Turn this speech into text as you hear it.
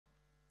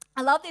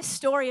I love this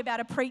story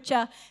about a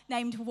preacher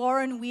named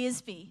Warren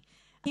Wiersbe.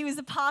 He was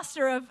the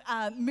pastor of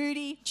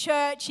Moody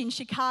Church in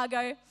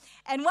Chicago.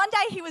 And one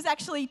day he was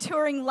actually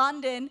touring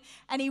London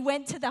and he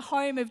went to the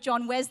home of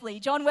John Wesley.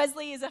 John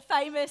Wesley is a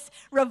famous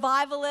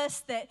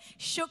revivalist that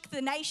shook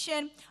the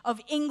nation of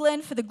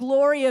England for the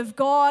glory of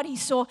God. He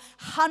saw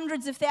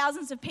hundreds of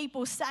thousands of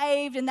people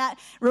saved, and that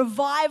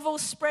revival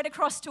spread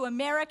across to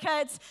America.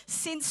 It's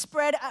since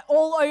spread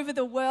all over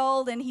the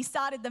world, and he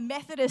started the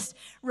Methodist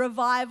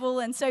revival.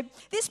 And so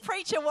this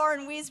preacher,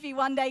 Warren Wiersbe,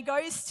 one day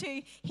goes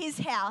to his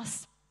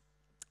house.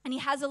 And he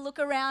has a look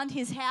around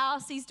his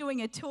house. He's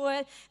doing a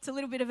tour. It's a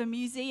little bit of a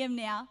museum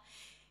now.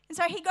 And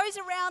so he goes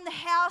around the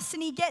house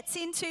and he gets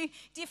into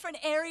different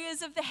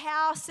areas of the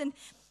house. And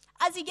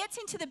as he gets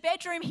into the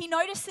bedroom, he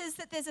notices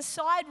that there's a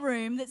side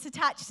room that's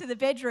attached to the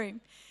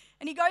bedroom.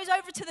 And he goes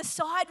over to the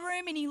side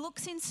room and he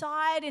looks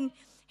inside and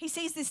he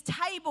sees this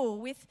table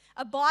with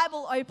a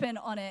Bible open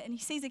on it. And he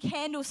sees a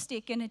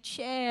candlestick and a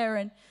chair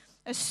and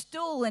a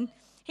stool. And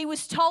he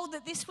was told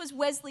that this was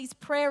Wesley's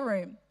prayer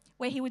room,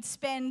 where he would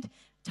spend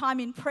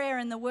time in prayer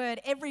and the word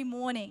every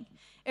morning.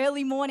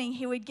 Early morning,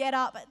 he would get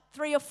up at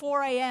 3 or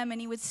 4 a.m. and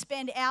he would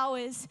spend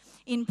hours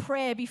in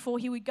prayer before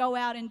he would go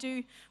out and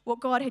do what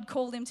God had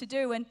called him to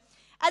do. And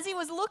as he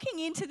was looking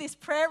into this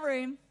prayer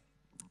room,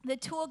 the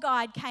tour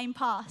guide came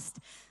past.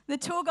 The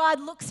tour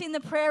guide looks in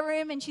the prayer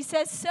room and she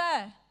says,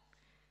 "Sir,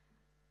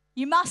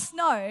 you must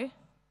know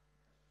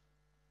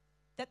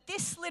that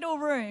this little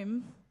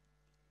room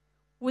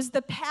was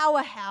the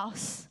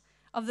powerhouse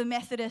of the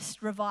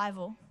Methodist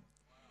revival."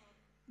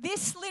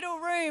 This little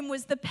room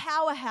was the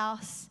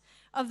powerhouse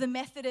of the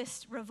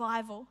Methodist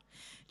revival.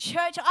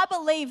 Church, I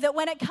believe that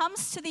when it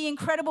comes to the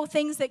incredible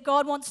things that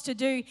God wants to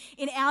do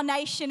in our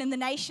nation and the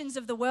nations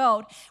of the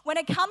world, when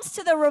it comes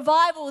to the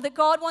revival that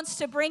God wants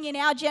to bring in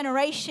our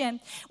generation,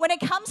 when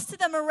it comes to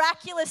the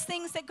miraculous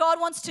things that God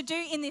wants to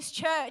do in this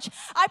church,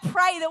 I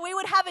pray that we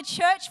would have a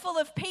church full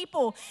of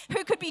people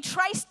who could be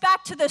traced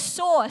back to the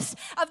source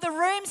of the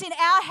rooms in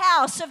our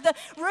house, of the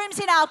rooms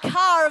in our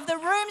car, of the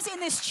rooms in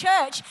this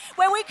church,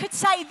 where we could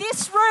say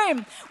this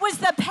room was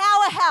the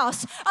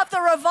powerhouse of the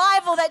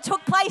revival that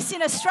took place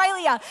in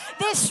Australia.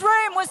 This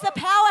room was the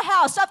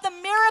powerhouse of the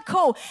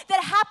miracle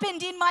that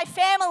happened in my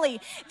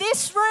family.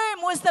 This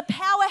room was the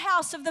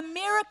powerhouse of the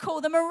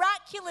miracle, the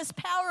miraculous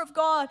power of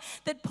God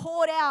that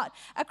poured out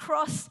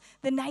across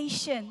the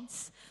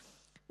nations.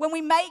 When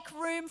we make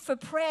room for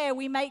prayer,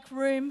 we make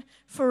room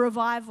for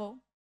revival.